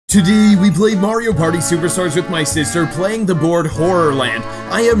Today, we play Mario Party Superstars with my sister, playing the board Horrorland.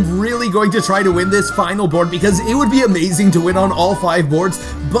 I am really going to try to win this final board because it would be amazing to win on all 5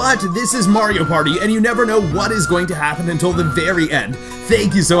 boards, but this is Mario Party, and you never know what is going to happen until the very end.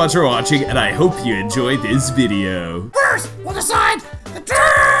 Thank you so much for watching, and I hope you enjoyed this video. First, we'll decide the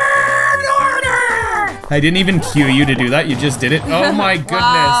turn order! I didn't even cue you to do that, you just did it. Oh my goodness,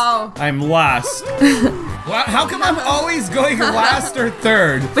 Wow. I'm last. Well, how come I'm always going last or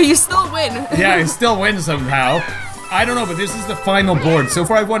third? But you still win. Yeah, I still win somehow. I don't know, but this is the final board. So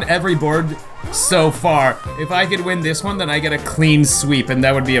far, I've won every board so far. If I could win this one, then I get a clean sweep, and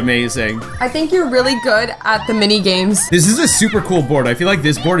that would be amazing. I think you're really good at the mini games. This is a super cool board. I feel like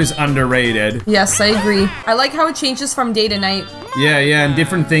this board is underrated. Yes, I agree. I like how it changes from day to night. Yeah, and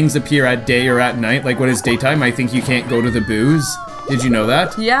different things appear at day or at night. Like when it's daytime, I think you can't go to the booze. Did you know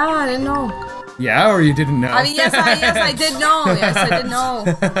that? Yeah, I didn't know. Yeah, or you didn't know? I mean, yes, I did know. Yes, I did know.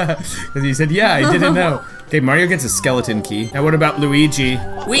 Because you said, yeah, I didn't know. Okay, Mario gets a skeleton key. Now what about Luigi?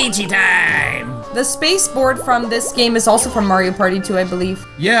 Luigi time! The space board from this game is also from Mario Party 2, I believe.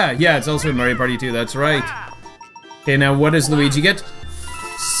 Yeah, it's also in Mario Party 2, that's right. Okay, now what does Luigi get?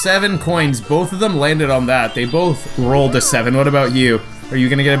 7 coins. Both of them landed on that. They both rolled a 7. What about you? Are you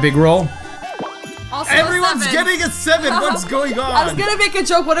gonna get a big roll? Also Everyone's getting a 7! What's going on? I was gonna make a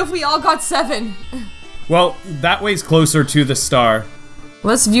joke, what if we all got 7? Well, that way's closer to the star.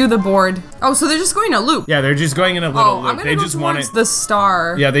 Let's view the board. Oh, so they're just going a loop. Yeah, they're just going in a little loop. I'm gonna They go just want towards it. the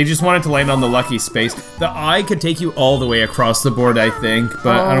star. Yeah, they just want it to land on the lucky space. The eye could take you all the way across the board, I think,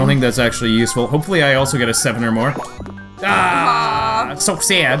 but I don't think that's actually useful. Hopefully I also get a 7 or more. Ah, so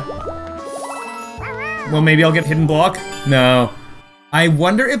sad. Well, maybe I'll get hidden block? No. I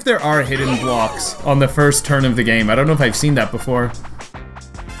wonder if there are hidden blocks on the first turn of the game. I don't know if I've seen that before.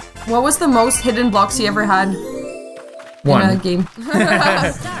 What was the most hidden blocks you ever had? 1. In a game.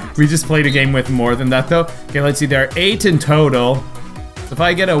 We just played a game with more than that, though. Okay, let's see. There are 8 in total. If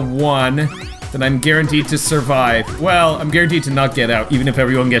I get a 1, then I'm guaranteed to survive. Well, I'm guaranteed to not get out, even if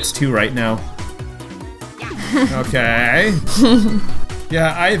everyone gets 2 right now. Okay.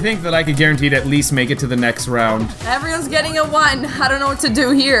 Yeah, I think that I could guarantee to at least make it to the next round. Everyone's getting a 1. I don't know what to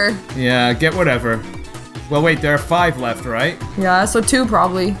do here. Yeah, get whatever. Well, wait, there are 5 left, right? Yeah, so 2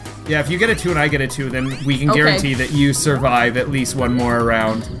 probably. Yeah, if you get a 2 and I get a 2, then we can guarantee that you survive at least 1 more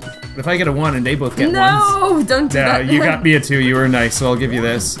round. But if I get a 1 and they both get 1s... No, don't do that. Yeah, you got me a 2, you were nice, so I'll give you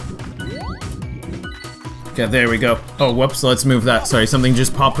this. Okay, there we go. Oh, whoops, let's move that. Sorry, something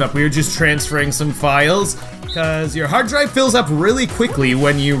just popped up. We were just transferring some files, because your hard drive fills up really quickly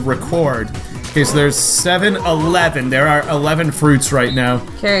when you record. Okay, so there's 7, 11. There are 11 fruits right now.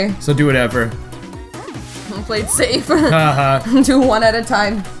 Okay. So do whatever. I'll play it safe. Haha. Do 1 at a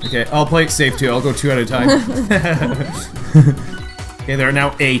time. Okay, I'll play it safe too. I'll go 2 at a time. Okay, there are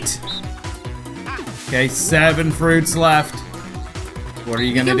now 8. Okay, 7 fruits left. What are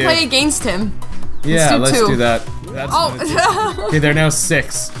you gonna do? You can play against him. Yeah, let's do 2. do that. That's okay, there are now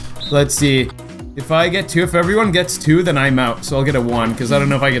 6. Let's see. If I get 2, if everyone gets 2, then I'm out. So I'll get a 1, because I don't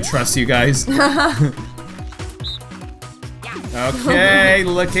know if I can trust you guys. Okay,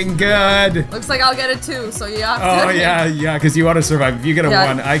 looking good. Looks like I'll get a 2, so you have to. Oh, yeah, because you want to survive. If you get a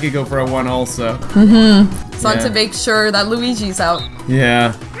 1, I could go for a 1 also. So I want to make sure that Luigi's out.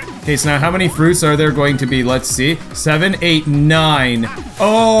 Yeah. Okay, so now how many fruits are there going to be? Let's see. 7, 8, 9.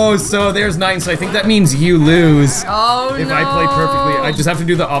 Oh, so there's 9, so I think that means you lose. Oh, If I play perfectly, I just have to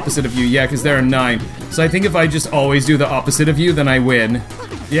do the opposite of you. Yeah, because there are 9. So I think if I just always do the opposite of you, then I win.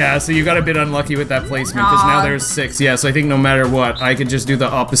 Yeah, so you got a bit unlucky with that placement, because now there's 6. Yeah, so I think no matter what, I could just do the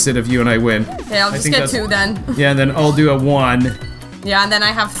opposite of you and I win. Okay, I'll just get 2 then. Yeah, and then I'll do a 1. Yeah, and then I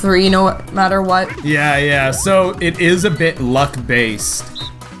have 3 no matter what. Yeah, so it is a bit luck-based.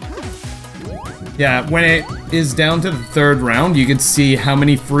 Yeah, when it is down to the 3rd round, you can see how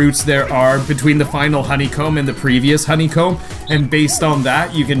many fruits there are between the final honeycomb and the previous honeycomb, and based on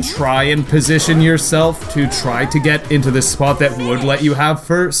that, you can try and position yourself to try to get into the spot that would let you have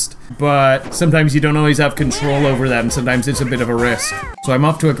first, but sometimes you don't always have control over them. Sometimes it's a bit of a risk. So I'm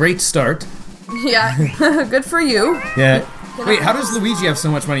off to a great start. Yeah, good for you. Yeah. Wait, how does Luigi have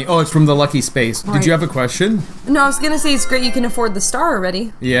so much money? Oh, it's from the lucky space. Did you have a question? No, I was gonna say it's great you can afford the star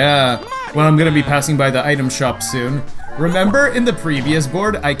already. Yeah. Well, I'm gonna be passing by the item shop soon. Remember in the previous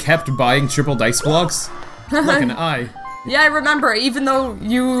board, I kept buying triple dice blocks? Like an eye. Yeah, I remember, even though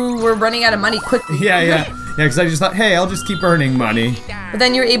you were running out of money quickly. Yeah, because I just thought, hey, I'll just keep earning money. But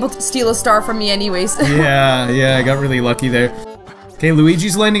then you're able to steal a star from me anyways. Yeah, I got really lucky there. Okay,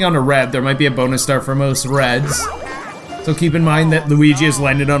 Luigi's landing on a red. There might be a bonus star for most reds. So keep in mind that Luigi has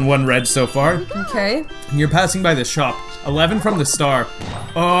landed on 1 red so far. Okay. And you're passing by the shop. 11 from the star.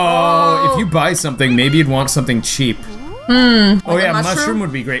 Oh, if you buy something, maybe you'd want something cheap. Oh yeah, mushroom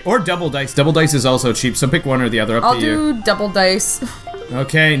would be great. Or double dice. Double dice is also cheap, so pick one or the other, up to you. I'll do double dice.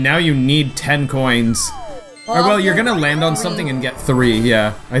 Okay, now you need 10 coins. Well, you're gonna land on something and get 3,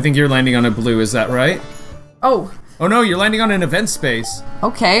 yeah. I think you're landing on a blue, is that right? Oh. Oh no, you're landing on an event space.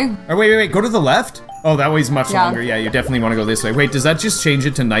 Okay. Or wait, go to the left? Oh, that way's much longer. Yeah, you definitely want to go this way. Wait, does that just change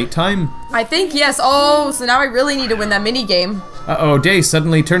it to nighttime? I think yes. Oh, so now I really need to win that mini game. Uh-oh, day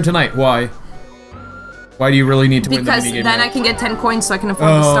suddenly turned to night. Why? Why do you really need to win the minigame? Because then I can get 10 coins so I can afford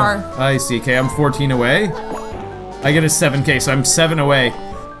the star. I see. Okay, I'm 14 away. I get a 7k, so I'm 7 away.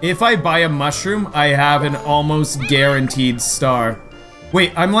 If I buy a mushroom, I have an almost guaranteed star.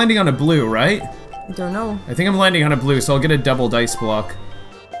 Wait, I'm landing on a blue, right? I don't know. I think I'm landing on a blue, so I'll get a double dice block.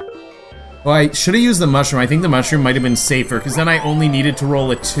 Well, I should have used the mushroom. I think the mushroom might have been safer, because then I only needed to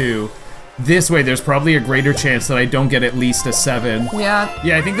roll a 2. This way, there's probably a greater chance that I don't get at least a 7. Yeah.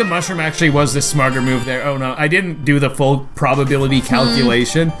 Yeah, I think the mushroom actually was the smarter move there. Oh no, I didn't do the full probability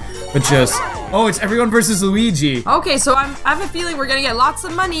calculation, but just... Oh, it's everyone versus Luigi. Okay, so I have a feeling we're gonna get lots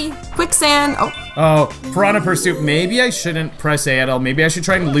of money. Quicksand. Oh, Piranha Pursuit. Maybe I shouldn't press A at all. Maybe I should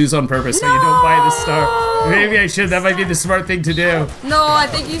try and lose on purpose so you don't buy the star. Maybe I should. That might be the smart thing to do. No, I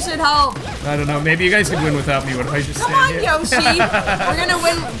think you should help. I don't know. Maybe you guys could win without me. What if I just stand here? Come on, Yoshi. We're gonna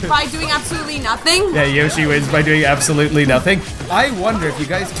win by doing absolutely nothing. Yeah, Yoshi wins by doing absolutely nothing. I wonder if you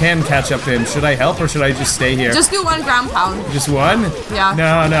guys can catch up to him. Should I help or should I just stay here? Just do 1 ground pound. Just 1? Yeah.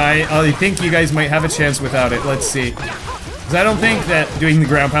 No, I think you guys might have a chance without it. Let's see. Because I don't think that doing the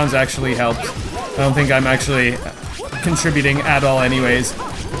ground pounds actually helped. I don't think I'm actually contributing at all anyways.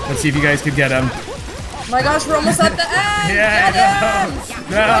 Let's see if you guys could get him. Oh my gosh, we're almost at the end! Yeah, Get him!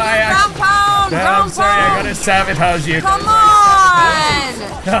 No, Ground pound! I'm sorry, I gotta sabotage you. Come on!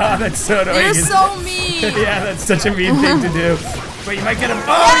 Ah, that's so annoying. You're so mean! Yeah, that's such a mean thing to do. But you might get him.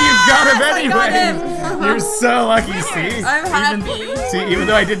 Oh, you got him anyway! I got him. You're so lucky, see? I'm happy. Even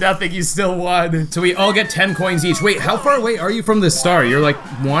though I did not think you still won. So we all get 10 coins each. Wait, how far away are you from the star? You're like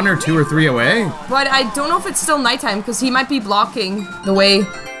 1 or 2 or 3 away? But I don't know if it's still nighttime because he might be blocking the way.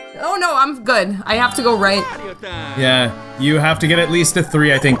 Oh no, I'm good. I have to go right. Yeah, you have to get at least a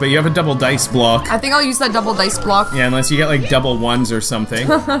 3, I think, but you have a double dice block. I think I'll use that double dice block. Yeah, unless you get like double 1s or something.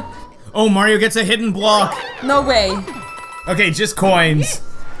 Oh, Mario gets a hidden block. No way. Okay, just coins.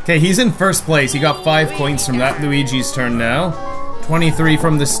 Okay, he's in first place. He got 5 coins from that. Luigi's turn now. 23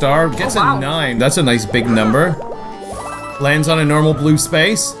 from the star. Gets a 9. That's a nice big number. Lands on a normal blue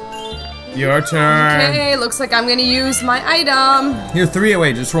space. Your turn. Okay, looks like I'm gonna use my item. You're 3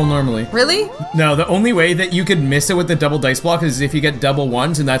 away. Just roll normally. Really? No, the only way that you could miss it with the double dice block is if you get double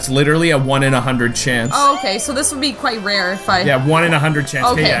 1s, and that's literally a 1 in 100 chance. Oh, okay, so this would be quite rare if I... Yeah, 1 in 100 chance.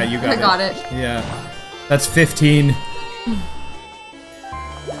 Okay, yeah, you got it. I got it. Yeah. That's 15.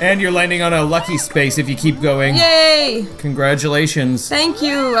 And you're landing on a lucky space if you keep going. Yay! Congratulations. Thank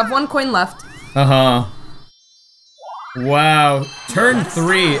you. I have 1 coin left. Uh-huh. Wow. Turn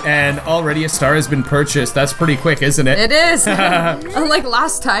 3 and already a star has been purchased. That's pretty quick, isn't it? It is. Unlike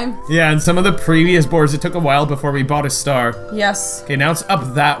last time. Yeah, and some of the previous boards, it took a while before we bought a star. Yes. Okay, now it's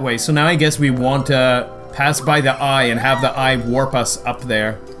up that way. So now I guess we want to pass by the eye and have the eye warp us up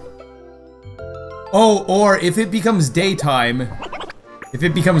there. Oh, or if it becomes daytime... If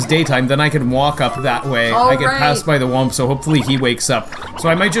it becomes daytime, then I can walk up that way. Oh, I can pass by the Whomp, so hopefully he wakes up. So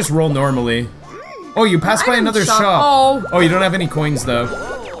I might just roll normally. Oh, you passed by another shop. Oh, you don't have any coins, though.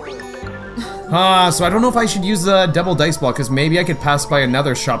 So I don't know if I should use the double dice block, because maybe I could pass by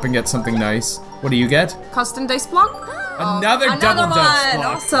another shop and get something nice. What do you get? Custom dice block? Another double dice block.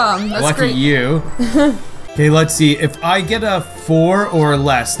 Awesome. That's Lucky great. you. Okay, let's see. If I get a 4 or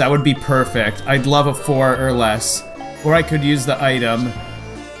less, that would be perfect. I'd love a 4 or less. Or I could use the item.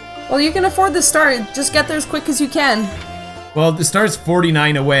 Well, you can afford the star. Just get there as quick as you can. Well, the star's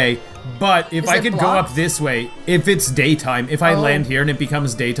 49 away, but if Is I it could go blocked? up this way, if it's daytime, if I land here and it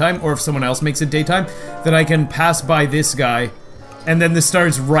becomes daytime, or if someone else makes it daytime, then I can pass by this guy, and then the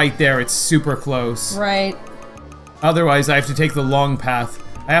star's right there. It's super close. Right. Otherwise, I have to take the long path.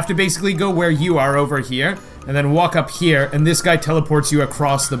 I have to basically go where you are over here, and then walk up here, and this guy teleports you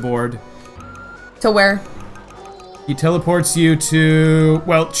across the board. To where? He teleports you to,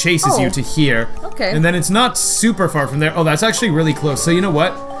 well, chases you to here. Okay. And then it's not super far from there. Oh, that's actually really close. So you know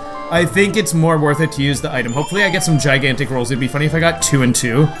what? I think it's more worth it to use the item. Hopefully I get some gigantic rolls. It'd be funny if I got 2 and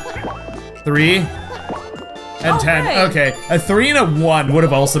 2. 3. And 10. Right. Okay. A 3 and a 1 would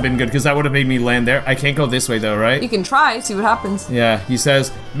have also been good because that would have made me land there. I can't go this way though, right? You can try, see what happens. Yeah, he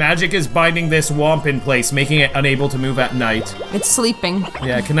says, magic is binding this Whomp in place, making it unable to move at night. It's sleeping.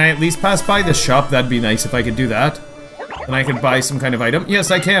 Yeah, can I at least pass by the shop? That'd be nice if I could do that. And I could buy some kind of item. Yes,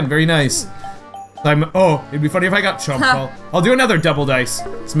 I can. Very nice. Oh, it'd be funny if I got Chomp Ball. I'll do another double dice,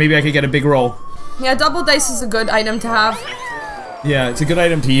 so maybe I could get a big roll. Yeah, double dice is a good item to have. Yeah, it's a good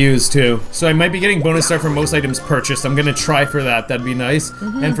item to use, too. So I might be getting bonus star for most items purchased. I'm gonna try for that. That'd be nice.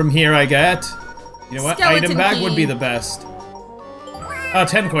 And from here I get... You know what? Skeleton Item bag key. would be the best.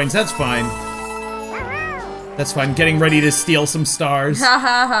 10 coins. That's fine. That's fine. Getting ready to steal some stars. Ha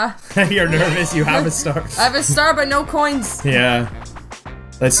ha ha. You're nervous. You have a star. I have a star, but no coins. Yeah.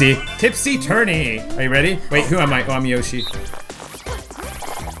 Let's see. Tipsy Tourney. Are you ready? Wait, who am I? Oh, I'm Yoshi.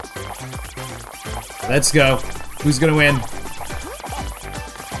 Let's go. Who's gonna win?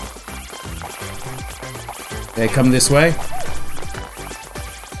 Okay, come this way.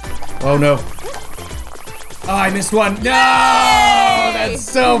 Oh no. Oh, I missed one. No! That's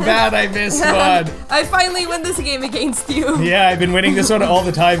so bad I missed one. I finally win this game against you. Yeah, I've been winning this one all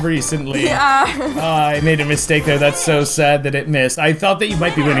the time recently. Yeah. I made a mistake there. That's so sad that it missed. I thought that you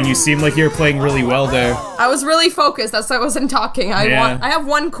might be winning. You seemed like you were playing really well there. I was really focused. That's why I wasn't talking. I have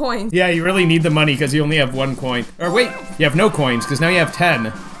 1 coin. Yeah, you really need the money because you only have 1 coin. Or wait, you have no coins because now you have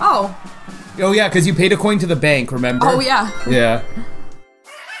 10. Oh. Oh yeah, because you paid a coin to the bank, remember? Oh yeah. Yeah.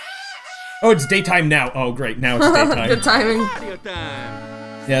 Oh, it's daytime now. Oh great, now it's daytime. Good timing.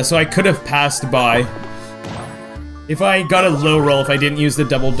 Yeah, so I could have passed by. If I got a low roll, if I didn't use the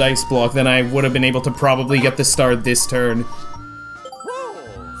double dice block, then I would have been able to probably get the star this turn.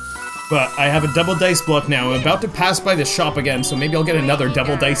 But I have a double dice block now. I'm about to pass by the shop again, so maybe I'll get another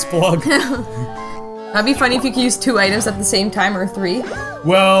double dice block. That'd be funny if you could use 2 items at the same time, or 3.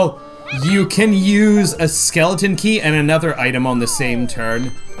 Well, you can use a skeleton key and another item on the same turn.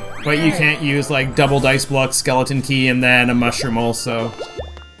 But you can't use, like, double dice block, skeleton key, and then a mushroom also.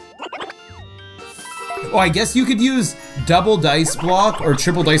 Oh, I guess you could use double dice block, or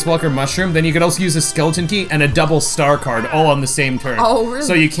triple dice block, or mushroom. Then you could also use a skeleton key and a double star card, all on the same turn. Oh, really?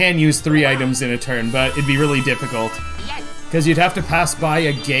 So you can use 3 items in a turn, but it'd be really difficult. Because you'd have to pass by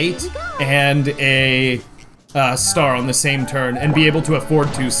a gate and a star on the same turn, and be able to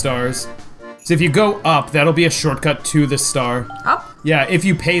afford 2 stars. So if you go up, that'll be a shortcut to the star. Up? Yeah, if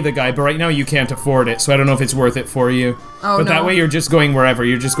you pay the guy, but right now you can't afford it, so I don't know if it's worth it for you. Oh, but no. that way you're just going wherever,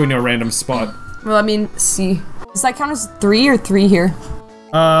 you're just going to a random spot. Well, I mean, C. Does that count as 3 or 3 here?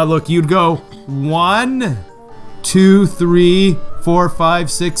 Look, you'd go 1, 2, 3, 4,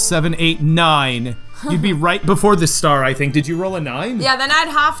 5, 6, 7, 8, 9. You'd be right before the star, I think. Did you roll a 9? Yeah, then I'd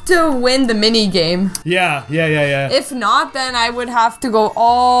have to win the mini game. Yeah. If not, then I would have to go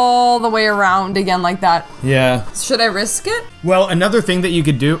all the way around again like that. Yeah. Should I risk it? Well, another thing that you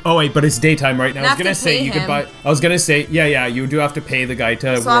could do... Oh, wait, but it's daytime right now. I was have gonna to say pay you could him. buy... I was gonna say, yeah, you do have to pay the guy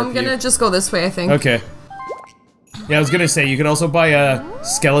to So I'm gonna just go this way, I think. Okay. Yeah, I was gonna say, you could also buy a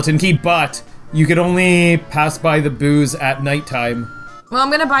skeleton key, but you could only pass by the booze at nighttime. Well, I'm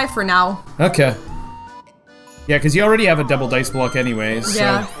gonna buy for now. Okay. Yeah, because you already have a double dice block anyways,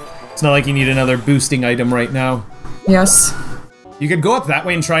 Yeah. so it's not like you need another boosting item right now. Yes. You could go up that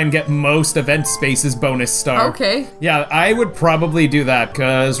way and try and get most event spaces bonus star. Okay. Yeah, I would probably do that,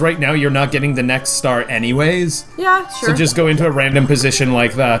 because right now you're not getting the next star anyways. Yeah, sure. So just go into a random position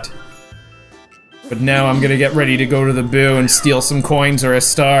like that. But now I'm gonna get ready to go to the boo and steal some coins or a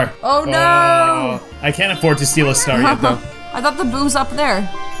star. Oh no! Oh, I can't afford to steal a star yet though. I thought the boo's up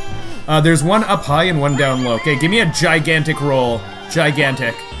there. There's one up high and one down low. Okay, give me a gigantic roll.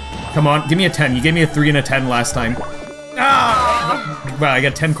 Gigantic. Come on, give me a 10. You gave me a 3 and a 10 last time. Ah! Wow, I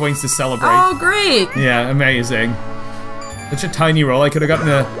got 10 coins to celebrate. Oh, great! Yeah, amazing. Such a tiny roll. I could have gotten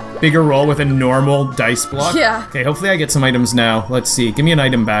a bigger roll with a normal dice block. Yeah. Okay, hopefully I get some items now. Let's see. Give me an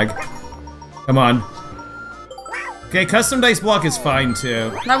item bag. Come on. Okay, custom dice block is fine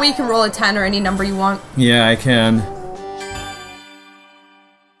too. That way you can roll a 10 or any number you want. Yeah, I can.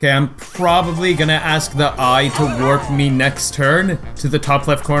 Okay, I'm probably gonna ask the eye to warp me next turn to the top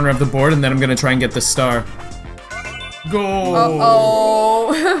left corner of the board, and then I'm gonna try and get the star. Go!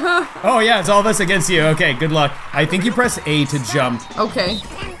 Uh-oh. Oh yeah, it's all of us against you. Okay, good luck. I think you press A to jump. Okay.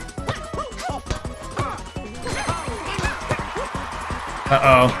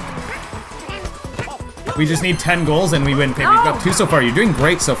 Uh-oh. We just need 10 goals and we win. Okay, we've got 2 so far. You're doing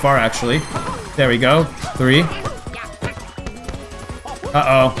great so far, actually. There we go. 3.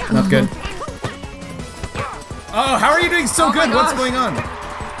 Uh-oh, not good. Oh, how are you doing so good? What's going on?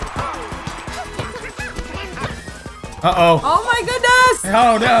 Uh-oh. Oh my goodness!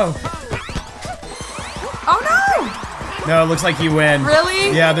 Oh no! Oh no! No, it looks like you win.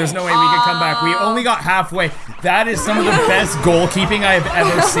 Really? Yeah, there's no way we could come back. We only got halfway. That is some of the best goalkeeping I have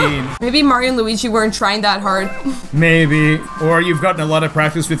ever seen. Maybe Mario and Luigi weren't trying that hard. Maybe. Or you've gotten a lot of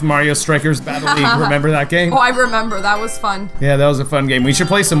practice with Mario Strikers Battle League. Remember that game? Oh, I remember. That was fun. Yeah, that was a fun game. We should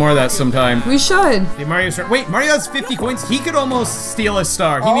play some more of that sometime. We should. Hey, Wait, Mario has 50 coins. He could almost steal a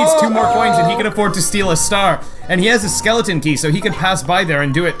star. He needs 2 more coins and he can afford to steal a star. And he has a skeleton key, so he could pass by there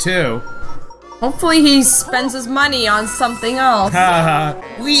and do it too. Hopefully he spends his money on something else. Haha.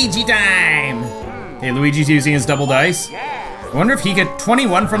 Luigi time! Hey, Luigi's using his double dice. I wonder if he get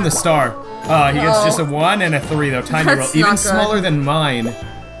 21 from the star. He gets just a 1 and a 3 though. Tiny roll. That's Even not good. smaller than mine.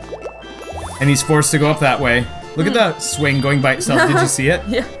 And he's forced to go up that way. Look at that swing going by itself. Did you see it?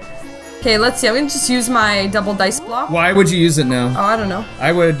 Yeah. Okay, let's see. I'm gonna just use my double dice block. Why would you use it now? Oh, I don't know.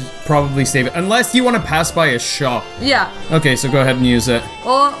 I would probably save it. Unless you want to pass by a shop. Yeah. Okay, so go ahead and use it.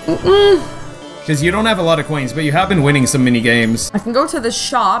 Well, Because you don't have a lot of coins, but you have been winning some mini games. I can go to the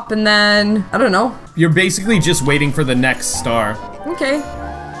shop and then, I don't know. You're basically just waiting for the next star. Okay.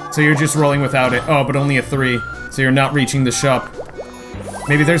 So you're just rolling without it. Oh, but only a 3. So you're not reaching the shop.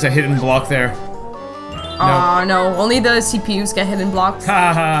 Maybe there's a hidden block there. Aw, no. Only the CPUs get hidden blocks.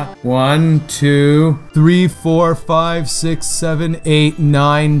 Haha. 1, 2, 3, 4, 5, 6, 7, 8,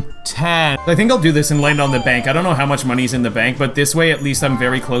 9, 10. I think I'll do this and land on the bank. I don't know how much money's in the bank, but this way at least I'm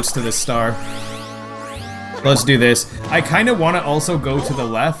very close to the star. Let's do this. I kind of want to also go to the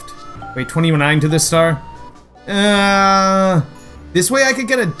left. Wait, 29 to the star? This way I could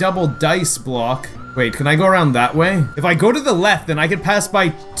get a double dice block. Wait, can I go around that way? If I go to the left, then I could pass by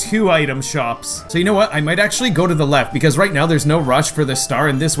 2 item shops. So you know what? I might actually go to the left, because right now there's no rush for the star,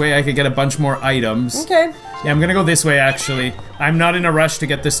 and this way I could get a bunch more items. Okay. Yeah, I'm gonna go this way, actually. I'm not in a rush to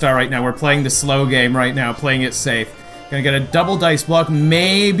get the star right now. We're playing the slow game right now, playing it safe. Gonna get a double dice block,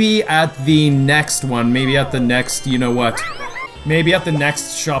 maybe at the next one. Maybe at the next, you know what? Maybe at the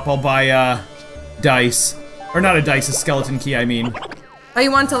next shop I'll buy, dice. Or not a dice, a skeleton key, I mean. Oh, you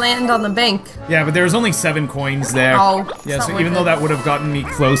want to land on the bank? Yeah, but there's only 7 coins there. Oh, yeah, it's so not even worth though it. that would have gotten me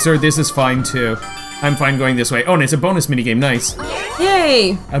closer, this is fine too. I'm fine going this way. Oh, and it's a bonus minigame, nice.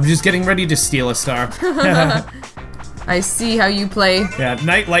 Yay! I'm just getting ready to steal a star. I see how you play. Yeah,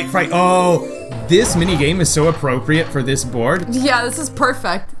 Night Light Fright. Oh, this minigame is so appropriate for this board. Yeah, this is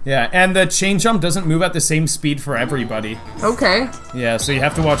perfect. Yeah, and the chain jump doesn't move at the same speed for everybody. Okay. Yeah, so you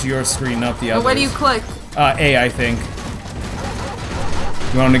have to watch your screen, not the others. But where do you click? A, I think.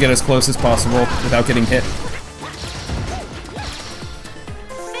 You want to get as close as possible without getting hit.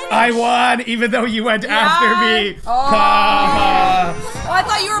 I won, even though you went after me. Oh. Oh, I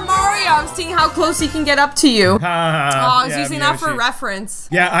thought you were Mario. I was seeing how close he can get up to you. Oh, I was using that for Yoshi. reference.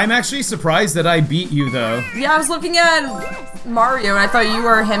 Yeah, I'm actually surprised that I beat you, though. Yeah, I was looking at Mario and I thought you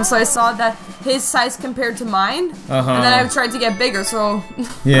were him, so I saw that his size compared to mine. And then I tried to get bigger, so...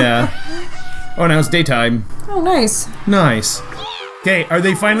 Yeah. Oh, now it's daytime. Oh, nice. Nice. Okay, are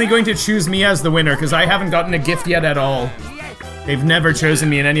they finally going to choose me as the winner? Because I haven't gotten a gift yet at all. They've never chosen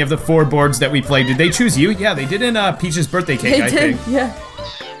me in any of the 4 boards that we played. Did they choose you? Yeah, they did in Peach's birthday cake, They I did, think. yeah.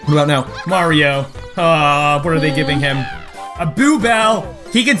 What about now? Mario. What are they giving him? A Boo Bell!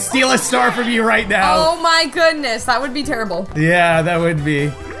 He can steal a star from you right now! Oh my goodness, that would be terrible. Yeah, that would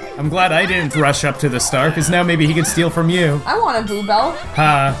be. I'm glad I didn't rush up to the star, because now maybe he can steal from you. I want a Boo Bell.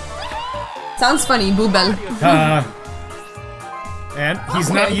 Sounds funny, Boo Bell. And he's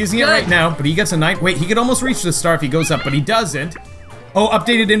not Okay, using it good. right now, but he gets a 9. Wait, he could almost reach the star if he goes up, but he doesn't. Oh,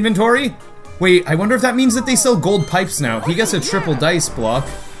 updated inventory? Wait, I wonder if that means that they sell gold pipes now. He gets a triple dice block.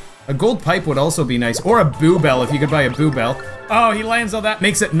 A gold pipe would also be nice. Or a Boo Bell if you could buy a Boo Bell. Oh, he lands all that.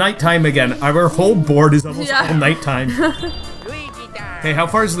 Makes it nighttime again. Our whole board is almost all nighttime. Okay, how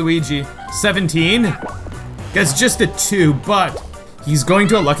far is Luigi? 17? Gets just a 2, but he's going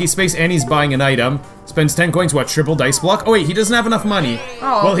to a lucky space and he's buying an item. Spends 10 coins, what, triple dice block? Oh wait, he doesn't have enough money.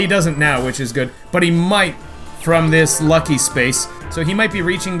 Oh. Well, he doesn't now, which is good. But he might from this lucky space. So he might be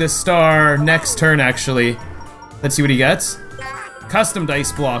reaching the star next turn, actually. Let's see what he gets. Custom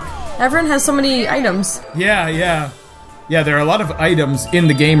dice block. Everyone has so many items. Yeah, yeah. Yeah, there are a lot of items in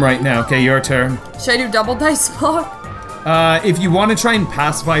the game right now. Okay, your turn. Should I do double dice block? If you want to try and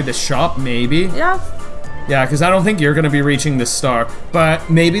pass by the shop, maybe. Yeah. Yeah, because I don't think you're going to be reaching the star. But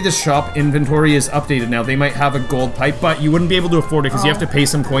maybe the shop inventory is updated now. They might have a gold pipe, but you wouldn't be able to afford it because you have to pay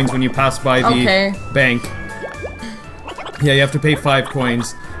some coins when you pass by the bank. Yeah, you have to pay 5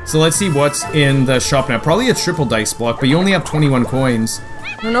 coins. So let's see what's in the shop now. Probably a triple dice block, but you only have 21 coins.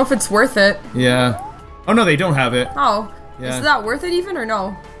 I don't know if it's worth it. Yeah. Oh, no, they don't have it. Oh. Yeah. Is that worth it even or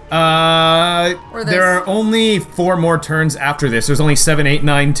no? Or this? There are only 4 more turns after this. There's only 7, 8,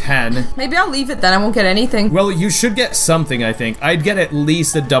 9, 10. Maybe I'll leave it then. I won't get anything. Well, you should get something, I think. I'd get at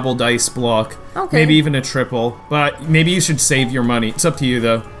least a double dice block. Okay. Maybe even a triple. But maybe you should save your money. It's up to you,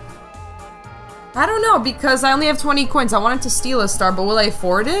 though. I don't know, because I only have 20 coins. I wanted to steal a star, but will I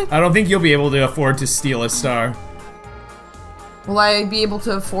afford it? I don't think you'll be able to afford to steal a star. Will I be able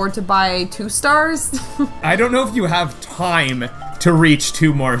to afford to buy 2 stars? I don't know if you have time to reach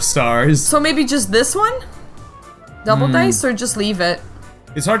 2 more stars. So maybe just this one? Double dice, or just leave it?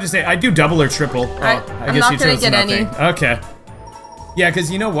 It's hard to say. I do double or triple. I'm not gonna get any. Okay. Yeah, because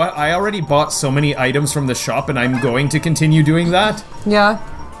you know what? I already bought so many items from the shop, and I'm going to continue doing that. Yeah.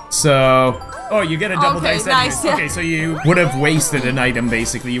 So... Oh, you get a double dice nice, anyways. yeah. Okay, so you would have wasted an item,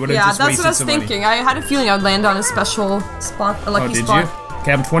 basically. You would have just wasted some money. Yeah, that's what I was thinking. I had a feeling I would land on a special spot, a lucky spot. Oh, did you?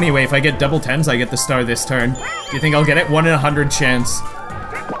 Okay, I'm 20 away. If I get double 10s, I get the star this turn. Do you think I'll get it? 1 in 100 chance.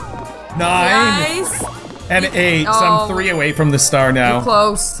 9! Nice! And 8, so I'm 3 away from the star now. You're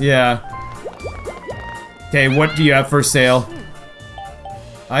close. Yeah. Okay, what do you have for sale?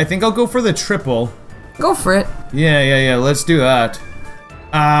 I think I'll go for the triple. Go for it. Yeah, let's do that.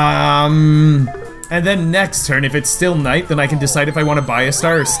 And then next turn, if it's still night, then I can decide if I want to buy a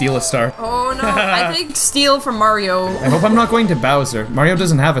star or steal a star. Oh no, I think steal from Mario. I hope I'm not going to Bowser. Mario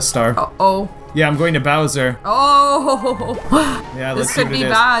doesn't have a star. Uh-oh. Yeah, I'm going to Bowser. Oh. Yeah, let's this see could what be it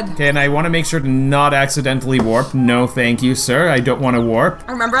is. bad. Okay, and I want to make sure to not accidentally warp. No, thank you, sir. I don't want to warp.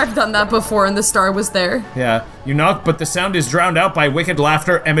 I remember I've done that before and the star was there. Yeah, you knock, but the sound is drowned out by wicked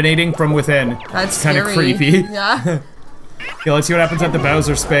laughter emanating from within. That's kind of scary. creepy. Yeah. Okay, let's see what happens at the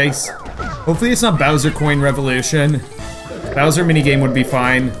Bowser space. Hopefully it's not Bowser Coin Revolution. Bowser minigame would be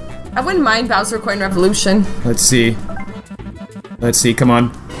fine. I wouldn't mind Bowser Coin Revolution. Let's see. Let's see, come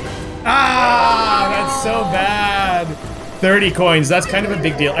on. Ah, that's so bad. 30 coins, that's kind of a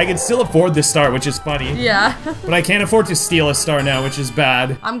big deal. I can still afford this star, which is funny. Yeah. But I can't afford to steal a star now, which is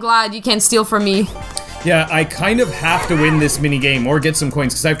bad. I'm glad you can't steal from me. Yeah, I kind of have to win this minigame or get some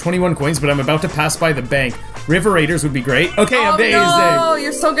coins, because I have 21 coins, but I'm about to pass by the bank. River Raiders would be great. Okay, amazing! No,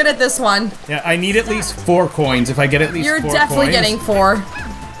 you're so good at this one. Yeah, I need at least 4 coins. If I get at least 4 coins... You're definitely getting 4.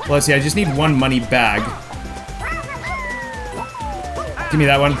 Well, let's see, I just need 1 money bag. Give me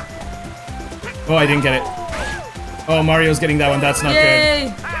that one. Oh, I didn't get it. Oh, Mario's getting that one. That's not Yay.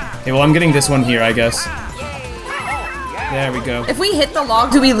 good. Okay, well, I'm getting this one here, I guess. There we go. If we hit the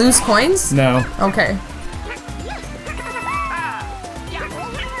log, do we lose coins? No. Okay.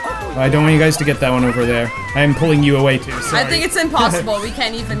 I don't want you guys to get that one over there. I am pulling you away too, sorry. I think it's impossible. We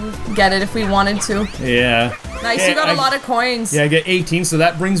can't even get it if we wanted to. Yeah. Nice, you got a lot of coins. Yeah, I get 18, so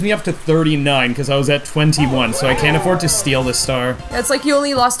that brings me up to 39, because I was at 21, so I can't afford to steal the star. It's like you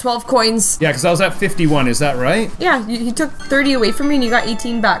only lost 12 coins. Yeah, because I was at 51, is that right? Yeah, you took 30 away from me and you got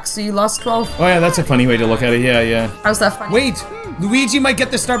 18 back, so you lost 12. Oh yeah, that's a funny way to look at it, yeah. How's that funny? Wait! Luigi might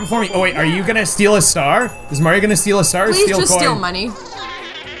get the star before me. Oh wait, are you gonna steal a star? Is Mario gonna steal a star or Please steal just coin? steal money.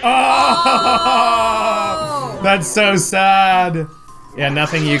 Oh! That's so sad. Yeah,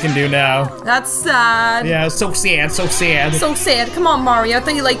 nothing you can do now. That's sad. Yeah, so sad, so sad. So sad. Come on, Mario. I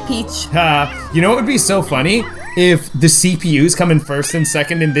thought you liked Peach. You know what would be so funny? If the CPUs come in first and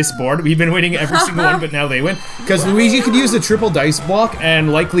second in this board. We've been winning every single one, but now they win. Because Luigi could use the triple dice block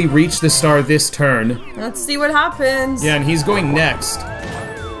and likely reach the star this turn. Let's see what happens. Yeah, and he's going next.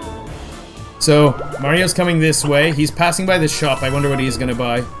 So, Mario's coming this way. He's passing by the shop. I wonder what he's gonna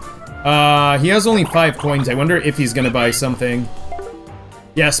buy. He has only 5 coins. I wonder if he's gonna buy something.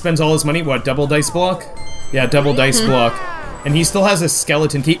 Yeah, spends all his money. What, double dice block? Yeah, double dice block. And he still has a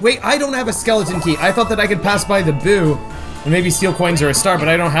skeleton key. Wait, I don't have a skeleton key. I thought that I could pass by the boo and maybe steal coins or a star, but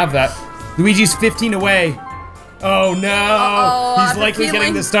I don't have that. Luigi's 15 away. Oh no! He's likely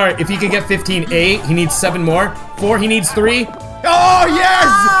getting the star. If he could get 15, 8. He needs 7 more. 4, he needs 3. Oh yes!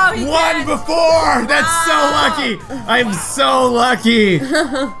 Oh, 1 before! That's so lucky! I'm so lucky!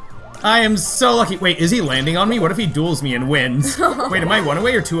 I am so lucky. Wait, is he landing on me? What if he duels me and wins? Wait, am I 1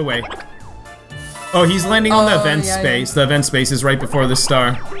 away or 2 away? Oh, he's landing on the event space. Yeah. The event space is right before the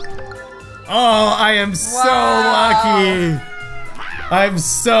star. Oh, I am so lucky! I'm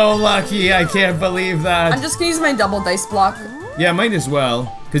so lucky, I can't believe that. I'm just gonna use my double dice block. Yeah, might as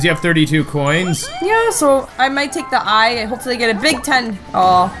well. Because you have 32 coins. Yeah, so I might take the eye and hopefully get a big 10.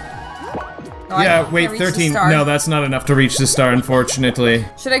 Oh. No, yeah, wait, 13. No, that's not enough to reach the star, unfortunately.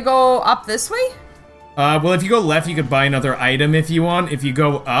 Should I go up this way? Well, if you go left, you could buy another item if you want. If you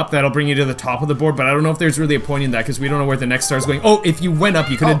go up, that'll bring you to the top of the board, but I don't know if there's really a point in that, because we don't know where the next star is going. Oh, if you went up,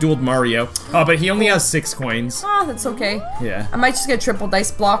 you could have dueled Mario. Oh, but he only has 6 coins. Oh, that's okay. Yeah. I might just get triple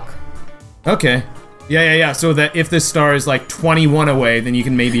dice block. Okay. Yeah. So that if this star is like 21 away, then you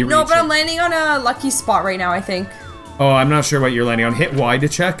can maybe reach No, but it. I'm landing on a lucky spot right now, I think. Oh, I'm not sure what you're landing on. Hit Y to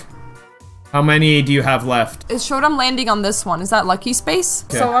check. How many do you have left? It showed I'm landing on this one. Is that lucky space?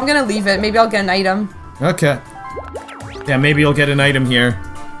 Okay. So I'm gonna leave it. Maybe I'll get an item. Okay. Yeah, maybe you'll get an item here.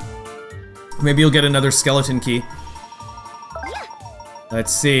 Maybe you'll get another skeleton key.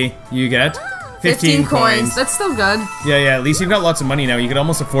 Let's see. You get 15 coins. That's still good. Yeah, at least you've got lots of money now. You could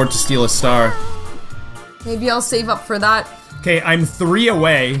almost afford to steal a star. Maybe I'll save up for that. Okay, I'm 3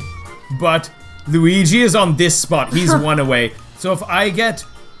 away, but Luigi is on this spot. He's 1 away. So if I get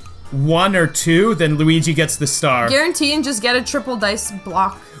 1 or 2, then Luigi gets the star. Guarantee and just get a triple dice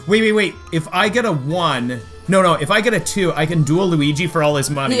block. Wait. If I get a 1... No, if I get a 2, I can duel Luigi for all his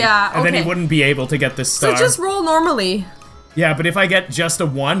money. Yeah, And then he wouldn't be able to get the star. So just roll normally. Yeah, but if I get just a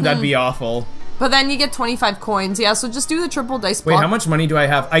 1, that'd be awful. But then you get 25 coins. Yeah, so just do the triple dice block. Wait, how much money do I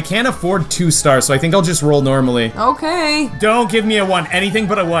have? I can't afford 2 stars, so I think I'll just roll normally. Okay. Don't give me a 1. Anything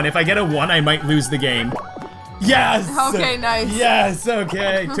but a 1. If I get a 1, I might lose the game. Yes! Okay, nice. Yes,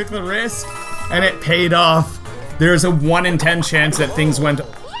 okay. Took the risk, and it paid off. There's a 1 in 10 chance that things went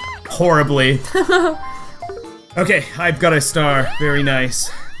horribly. Okay, I've got a star. Very nice.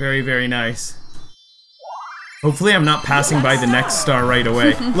 Very, very nice. Hopefully I'm not passing by the next star right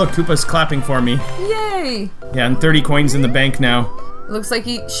away. Look, Koopa's clapping for me. Yay! Yeah, and 30 coins in the bank now. Looks like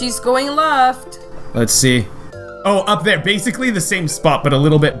she's going left. Let's see. Oh, up there. Basically the same spot, but a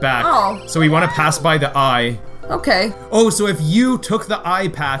little bit back. Oh. So we want to pass by the eye. Okay. Oh, so if you took the eye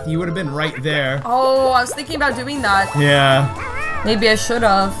path, you would have been right there. Oh, I was thinking about doing that. Yeah. Maybe I should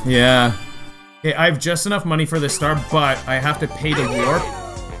have. Yeah. Okay, I have just enough money for the star, but I have to pay to warp.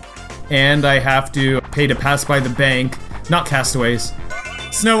 And I have to pay to pass by the bank. Not Castaways.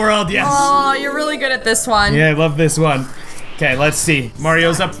 Snow World, yes! Oh, you're really good at this one. Yeah, I love this one. Okay, let's see.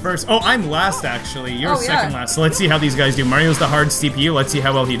 Mario's up first. Oh, I'm last, actually. You're second last. So let's see how these guys do. Mario's the hard CPU. Let's see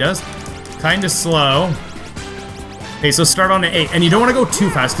how well he does. Kinda slow. Okay, so start on an 8. And you don't want to go too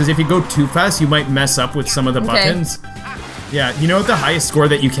fast, because if you go too fast, you might mess up with some of the buttons. Yeah, you know what the highest score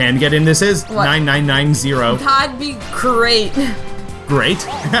that you can get in this is? What? 9990. That'd be great. Great?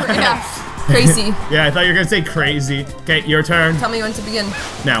 Yeah, crazy. Yeah, I thought you were gonna say crazy. Okay, your turn. Tell me when to begin.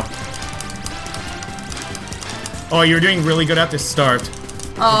 Now. Oh, you're doing really good at the start.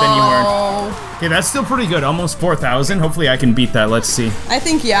 But then you weren't. Okay, that's still pretty good. Almost 4,000. Hopefully I can beat that. Let's see. I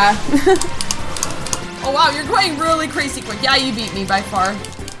think, yeah. Oh, wow, you're going really crazy quick. Yeah, you beat me by far.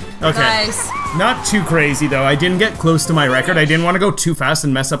 Okay. Nice. Not too crazy, though. I didn't get close to my record. I didn't want to go too fast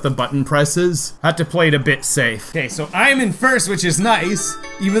and mess up the button presses. Had to play it a bit safe. Okay, so I'm in first, which is nice.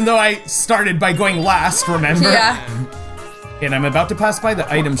 Even though I started by going last, remember? Yeah. And I'm about to pass by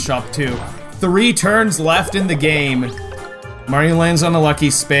the item shop, too. 3 turns left in the game. Mario lands on a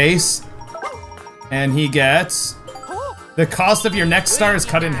lucky space. And he gets... The cost of your next star is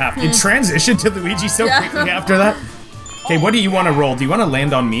cut in half. It transitioned to Luigi so quickly after that. Okay, what do you want to roll? Do you want to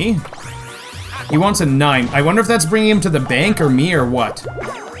land on me? He wants a 9. I wonder if that's bringing him to the bank or me or what?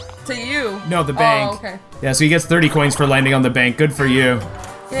 To you. No, the bank. Oh, okay. Yeah, so he gets 30 coins for landing on the bank. Good for you.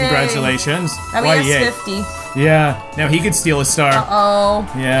 Yay. Congratulations. That Why, means yay. 50. Yeah, now he could steal a star.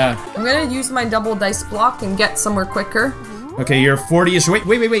 Uh-oh. Yeah. I'm gonna use my double dice block and get somewhere quicker. Okay, you're 40-ish. Wait.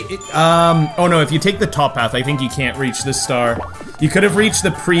 Oh no, if you take the top path, I think you can't reach the star. You could have reached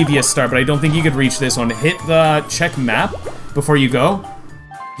the previous star, but I don't think you could reach this one. Hit the check map before you go.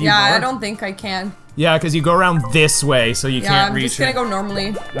 Yeah, I don't think I can. Yeah, because you go around this way, so you can't reach it. Yeah, I'm just gonna go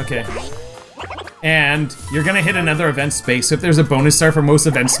normally. Okay. And you're gonna hit another event space, so if there's a bonus star for most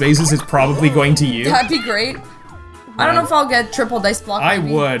event spaces, it's probably going to you. That'd be great. I don't know if I'll get triple dice block. I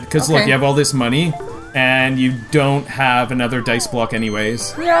maybe. would, because look, you have all this money, and you don't have another dice block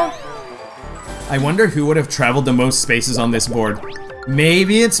anyways. Yeah. I wonder who would have traveled the most spaces on this board.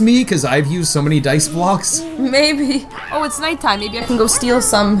 Maybe it's me, because I've used so many dice blocks. Maybe. Oh, it's nighttime. Maybe I can go steal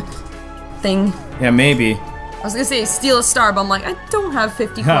some thing. Yeah, maybe. I was gonna say steal a star, but I'm like, I don't have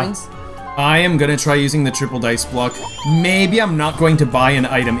 50 coins. I am gonna try using the triple dice block. Maybe I'm not going to buy an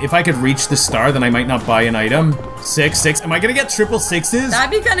item. If I could reach the star, then I might not buy an item. 6. Am I gonna get triple 6s? That'd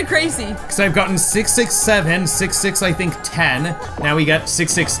be kind of crazy. Because I've gotten 6, 6, 7, 6, 6, I think 10. Now we got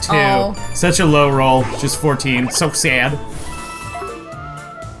 6, 6, 2. Oh. Such a low roll, just 14. So sad.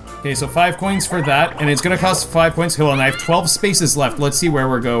 Okay, so 5 coins for that, and it's gonna cost 5 points. Hold on, I have 12 spaces left. Let's see where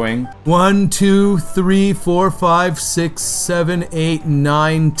we're going. 1, 2, 3, 4, 5, 6, 7, 8,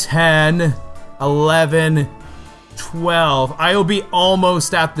 9, 10, 11, 12. I'll be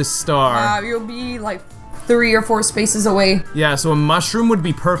almost at the star. You'll be like 3 or 4 spaces away. Yeah, so a mushroom would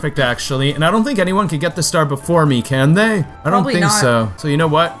be perfect, actually. And I don't think anyone could get the star before me, can they? I don't Probably think not. so. So you know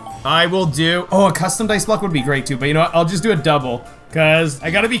what? I will do... Oh, a custom dice block would be great too, but you know what? I'll just do a double. Because I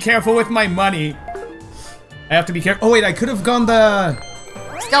gotta be careful with my money. I have to be careful. Oh wait, I could have gone the...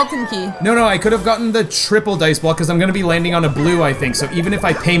 Skeleton key. No, I could have gotten the triple dice block because I'm gonna be landing on a blue, I think. So even if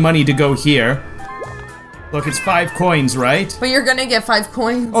I pay money to go here... Look, it's 5 coins, right? But you're gonna get 5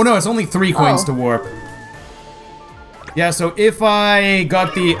 coins. Oh no, it's only 3 coins to warp. Yeah, so if I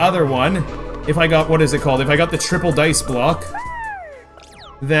got the other one... If I got... What is it called? If I got the triple dice block...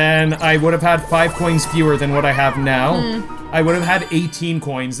 Then I would have had 5 coins fewer than what I have now. I would have had 18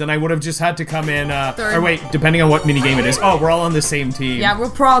 coins, then I would have just had to come in, or wait, depending on what minigame it is. Oh, we're all on the same team. Yeah,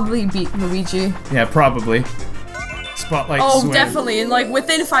 we'll probably beat Luigi. Yeah, probably. Spotlight swing. Definitely, and like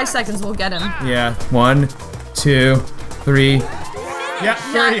within 5 seconds we'll get him. Yeah, 1, 2, 3. Yeah,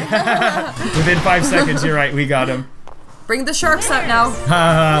 3. Within 5 seconds, you're right, we got him. Bring the sharks out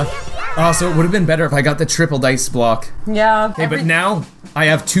now. Also, it would have been better if I got the triple dice block. Yeah. Okay, but now I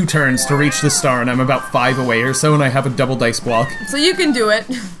have 2 turns to reach the star, and I'm about 5 away or so, and I have a double dice block. So you can do it.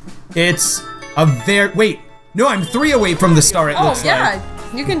 It's a very... Wait, no, I'm 3 away from the star, it looks like. Oh,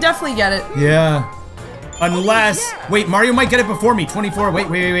 yeah. You can definitely get it. Yeah. Unless... Wait, Mario might get it before me. 24,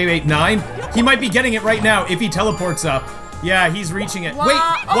 wait, 9? He might be getting it right now if he teleports up. Yeah, he's reaching it. What?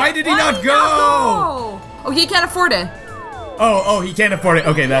 Wait, why did he not go? Oh, he can't afford it. Oh, he can't afford it.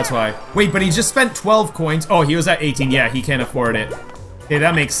 Okay, that's why. Wait, but he just spent 12 coins. Oh, he was at 18. Yeah, he can't afford it. Okay,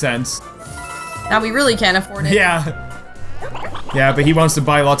 that makes sense. Now we really can't afford it. Yeah. Yeah, but he wants to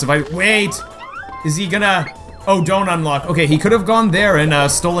buy lots of items. Wait! Is he gonna... Oh, don't unlock. Okay, he could have gone there and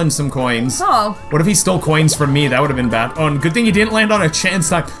stolen some coins. Oh. What if he stole coins from me? That would have been bad. Oh, and good thing he didn't land on a chance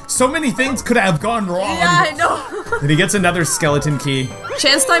time. So many things could have gone wrong. Yeah, I know. And he gets another skeleton key.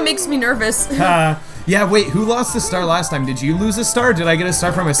 Chance time makes me nervous. Yeah, wait, who lost the star last time? Did you lose a star or did I get a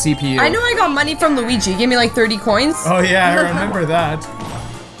star from a CPU? I know I got money from Luigi. He gave me like 30 coins. Oh yeah, I remember that.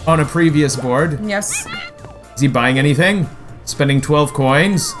 On a previous board. Yes. Is he buying anything? Spending 12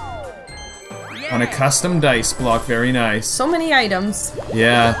 coins? On a custom dice block, very nice. So many items.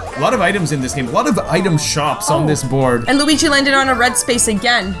 Yeah, a lot of items in this game. A lot of item shops on this board. And Luigi landed on a red space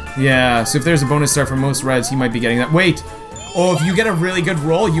again. Yeah, so if there's a bonus star for most reds, he might be getting that. Wait! Oh, if you get a really good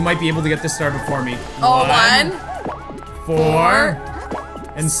roll, you might be able to get the star before me. Oh, 1,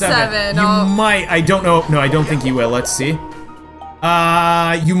 4, and 7. You might. I don't know. No, I don't think you will. Let's see. You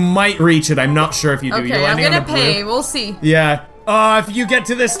might reach it. I'm not sure if you do. Okay, I'm gonna pay. We'll see. Yeah. If you get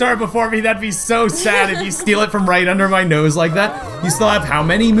to the star before me, that'd be so sad if you steal it from right under my nose like that. You still have how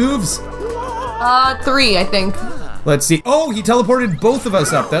many moves? 3, I think. Let's see. Oh, he teleported both of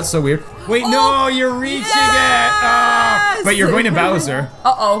us up. That's so weird. Wait, no, you're reaching it. But you're going to Bowser.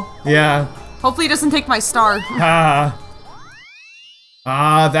 Uh-oh. Yeah. Hopefully he doesn't take my star.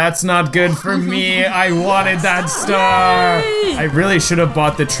 That's not good for me. I wanted that star. Yay! I really should have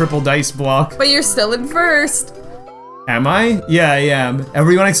bought the triple dice block. But you're still in first. Am I? Yeah, I am.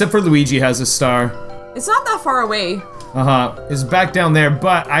 Everyone except for Luigi has a star. It's not that far away. It's back down there,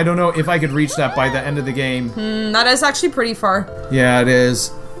 but I don't know if I could reach that by the end of the game. That is actually pretty far. Yeah, it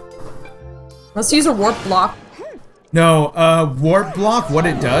is. Let's use a warp block. No, warp block, what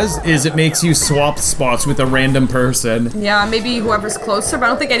it does is it makes you swap spots with a random person. Yeah, maybe whoever's closer, but I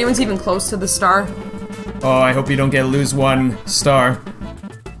don't think anyone's even close to the star. Oh, I hope you don't lose 1 star.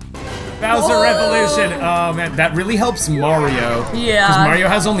 Bowser Revolution! Oh man, that really helps Mario. Yeah. Because Mario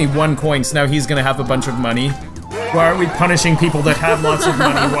has only 1 coin, so now he's gonna have a bunch of money. Why are we punishing people that have lots of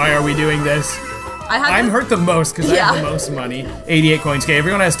money? Why are we doing this? I'm hurt the most because I have the most money. 88 coins. Okay,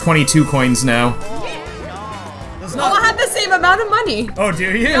 everyone has 22 coins now. Oh, I had the same amount of money. Oh, do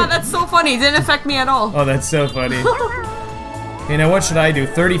you? Yeah, that's so funny. It didn't affect me at all. Oh, that's so funny. Okay, now what should I do?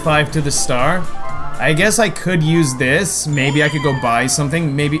 35 to the star? I guess I could use this. Maybe I could go buy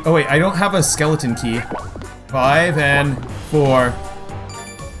something. Maybe. Oh, wait, I don't have a skeleton key. 5 and 4.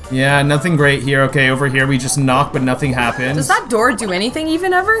 Yeah, nothing great here. Okay, over here we just knock, but nothing happens. Does that door do anything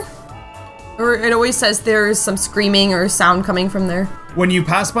even ever? Or it always says there's some screaming or sound coming from there. When you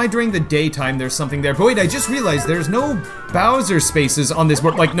pass by during the daytime, there's something there. But wait, I just realized there's no Bowser spaces on this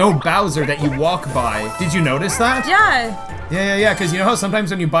board. Like, no Bowser that you walk by. Did you notice that? Yeah. Yeah, because you know how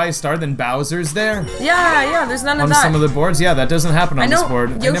sometimes when you buy a star, then Bowser's there? Yeah, there's none of that. On some of the boards? Yeah, that doesn't happen on this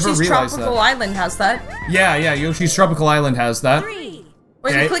board. Yoshi's I never realized Tropical Island has that. Yeah, Yoshi's Tropical Island has that. Wait,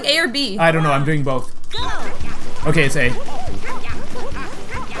 you click A or B? I don't know, I'm doing both. Okay, it's A.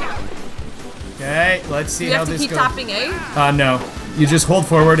 Okay, let's see how this goes. You have to keep tapping A? No. You just hold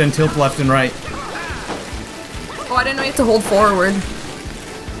forward and tilt left and right. Oh, I didn't know you have to hold forward.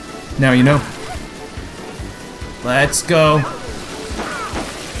 Now you know. Let's go.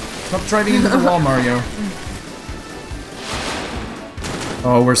 Stop driving into the wall, Mario.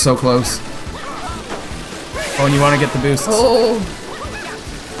 Oh, we're so close. Oh, and you want to get the boosts. Oh.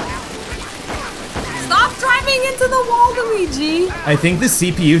 Stop driving into the wall, Luigi. I think the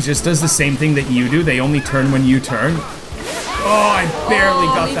CPU just does the same thing that you do. They only turn when you turn. Oh, I barely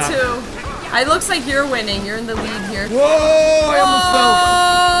got me that. Me too. It looks like you're winning. You're in the lead here. Whoa! I almost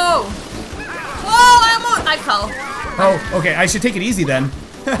fell. Whoa! I fell. Oh, okay. I should take it easy then.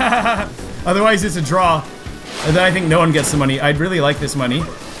 Otherwise, it's a draw. And then I think no one gets the money. I'd really like this money.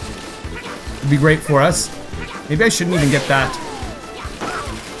 It'd be great for us. Maybe I shouldn't even get that.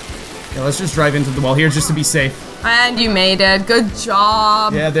 Yeah, let's just drive into the wall here just to be safe. And you made it. Good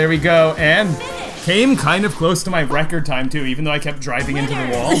job. Yeah, there we go. And came kind of close to my record time too, even though I kept driving into the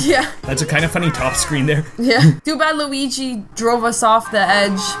wall. Yeah. That's a kind of funny top screen there. Yeah. Too bad Luigi drove us off the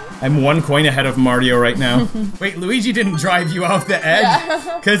edge. I'm 1 coin ahead of Mario right now. Wait, Luigi didn't drive you off the edge?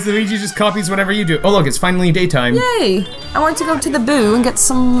 Because Luigi just copies whatever you do. Oh look, it's finally daytime. Yay! I want to go to the boo and get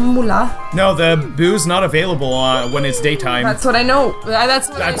some moolah. No, the boo's not available when it's daytime. That's what I know. That's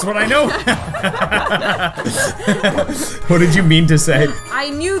what I know. What did you mean to say?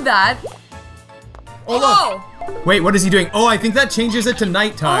 I knew that. Oh, look. Wait, what is he doing? Oh, I think that changes it to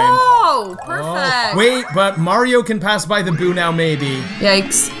nighttime. Oh, perfect. Oh. Wait, but Mario can pass by the boo now, maybe.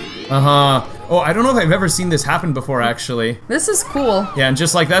 Yikes. Uh-huh. Oh, I don't know if I've ever seen this happen before, actually. This is cool. Yeah, and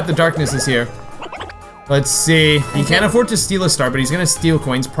just like that, the darkness is here. Let's see. He can't afford to steal a star, but he's gonna steal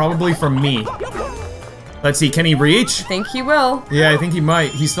coins, probably from me. Let's see, can he reach? I think he will. Yeah, I think he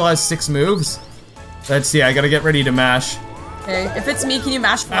might. He still has 6 moves. Let's see, I gotta get ready to mash. Okay, if it's me, can you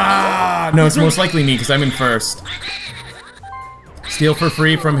mash for me? Ah, no, it's most likely me, because I'm in first. Steal for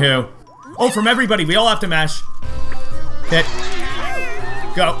free from who? Oh, from everybody, we all have to mash. Okay.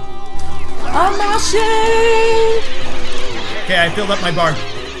 Go. I'm mashing! Okay, I filled up my bar.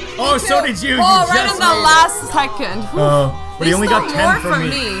 Oh, so did you. Oh, you right in the last second. Oh, but he only got 10 from me.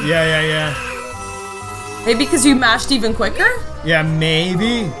 me. Yeah. Maybe because you mashed even quicker? Yeah,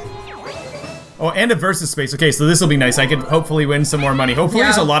 maybe. Oh, and a versus space. Okay, so this will be nice. I could hopefully win some more money. Hopefully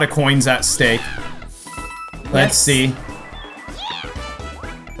there's a lot of coins at stake. Let's see.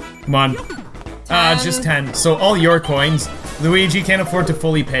 Come on. 10. Just 10. So all your coins. Luigi can't afford to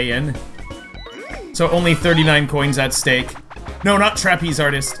fully pay in. So only 39 coins at stake. No, not trapeze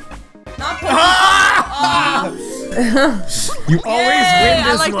artist. Not You always win this one.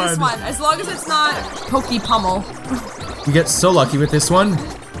 I like this one. As long as it's not Pokey Pummel. You get so lucky with this one.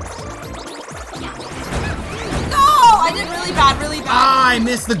 I did really bad. I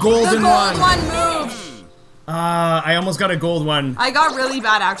missed the golden one. The gold one moved. I almost got a gold one. I got really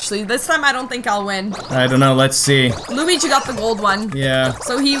bad, actually. This time, I don't think I'll win. I don't know. Let's see. Luigi got the gold one. Yeah.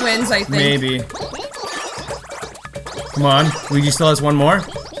 So he wins, I think. Maybe. Come on. Luigi still has one more?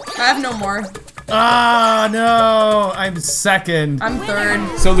 I have no more. Ah, no. I'm second. I'm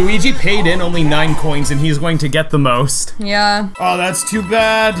third. So Luigi paid in only 9 coins, and he's going to get the most. Yeah. Oh, that's too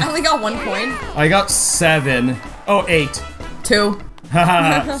bad. I only got 1 coin. I got 7. Oh, 8. 2.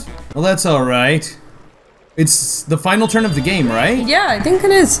 Haha. Well, that's alright. It's the final turn of the game, right? Yeah, I think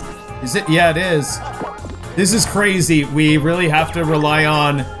it is. Is it? Yeah, it is. This is crazy. We really have to rely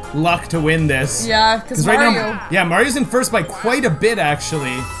on luck to win this. Yeah, because Mario... Right now, yeah, Mario's in first by quite a bit,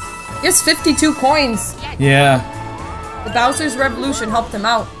 actually. He has 52 coins. Yeah. The Bowser's Revolution helped him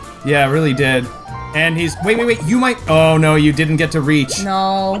out. Yeah, it really did. And he's... Wait, you might... Oh, no, you didn't get to reach.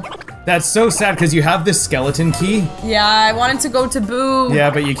 No. That's so sad, because you have this skeleton key. Yeah, I wanted to go to Boo. Yeah,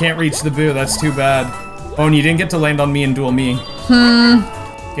 but you can't reach the Boo. That's too bad. Oh, and you didn't get to land on me and duel me.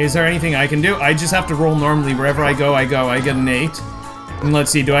 Okay, is there anything I can do? I just have to roll normally. Wherever I go. I get an 8. And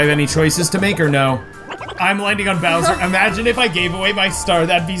let's see, do I have any choices to make or no? I'm landing on Bowser. Imagine if I gave away my star.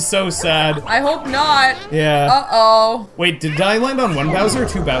 That'd be so sad. I hope not. Yeah. Uh-oh. Wait, did I land on 1 Bowser or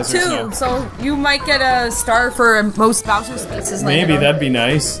 2 Bowsers? 2. now? So you might get a star for most Bowser spaces. Maybe, that'd be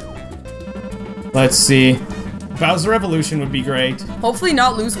nice. Let's see. Bowser Revolution would be great. Hopefully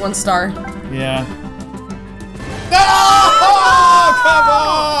not lose 1 star. Yeah. Oh, come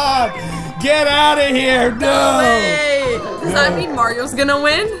on! Get out of here! No! Wait, does that mean Mario's gonna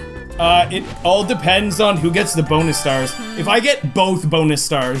win? It all depends on who gets the bonus stars. If I get both bonus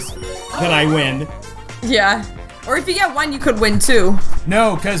stars, then I win. Yeah. Or if you get 1, you could win 2.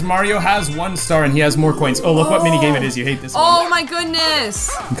 No, because Mario has 1 star and he has more coins. Oh, look what minigame it is. You hate this one. Oh my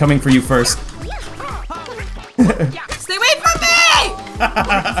goodness! I'm coming for you first. Stay away from me!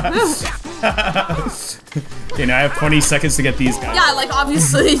 Okay, now I have 20 seconds to get these guys. Yeah, like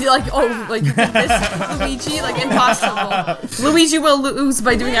obviously, like this Luigi, like impossible. Luigi will lose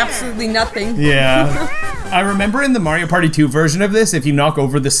by doing absolutely nothing. Yeah. I remember in the Mario Party 2 version of this, if you knock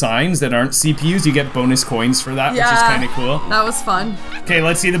over the signs that aren't CPUs, you get bonus coins for that, which is kind of cool. That was fun. Okay,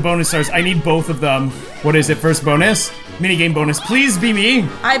 let's see the bonus stars. I need both of them. What is it? First bonus? Minigame bonus. Please be me.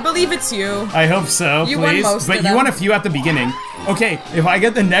 I believe it's you. I hope so, you please. Won most but of you them. won a few at the beginning. Okay, if I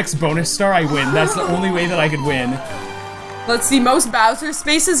get the next bonus star, I win. That's the only way that I could win. Let's see, most Bowser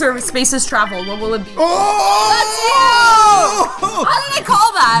spaces or spaces traveled? What will it be? Oh! That's you! How did I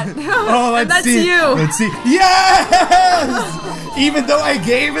call that? Oh, let's see. You. Let's see. Yes! Even though I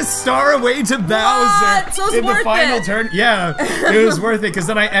gave a star away to Bowser So in the final turn. Yeah, it was worth it because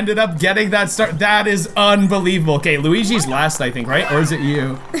then I ended up getting that star. That is unbelievable. Okay, Luigi's last, I think, right? Or is it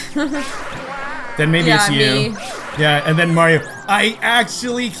you? Then maybe it's you. Me. Yeah, and then Mario. I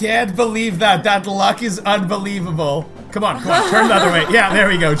actually can't believe that. That luck is unbelievable. Come on, turn the other way. Yeah, there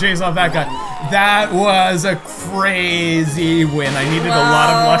we go. Chase off that guy. That was a crazy win. I needed a lot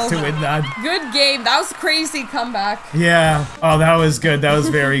of luck to win that. Good game. That was a crazy comeback. Yeah. Oh, that was good. That was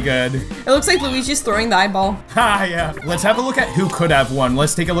very good. It looks like Luigi's throwing the eyeball. Ha, yeah. Let's have a look at who could have won.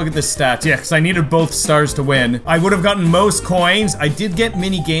 Let's take a look at the stats. Yeah, because I needed both stars to win. I would have gotten most coins. I did get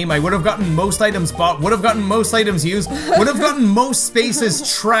mini game. I would have gotten most items bought. Would have gotten most items used. Would have gotten most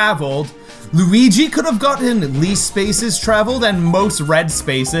spaces traveled. Luigi could have gotten least spaces traveled and most red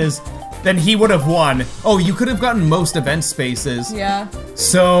spaces. Then he would have won. Oh, you could have gotten most event spaces. Yeah.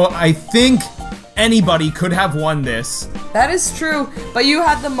 So I think anybody could have won this. That is true, but you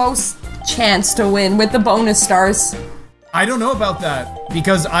had the most chance to win with the bonus stars. I don't know about that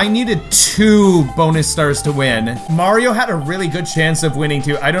because I needed 2 bonus stars to win. Mario had a really good chance of winning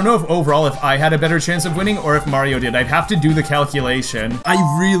too. I don't know if overall if I had a better chance of winning or if Mario did. I'd have to do the calculation. I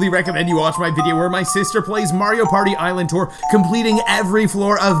really recommend you watch my video where my sister plays Mario Party Island Tour, completing every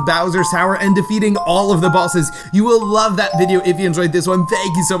floor of Bowser's Tower and defeating all of the bosses. You will love that video if you enjoyed this one.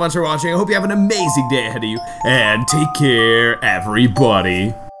 Thank you so much for watching. I hope you have an amazing day ahead of you and take care,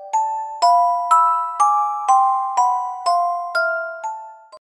 everybody.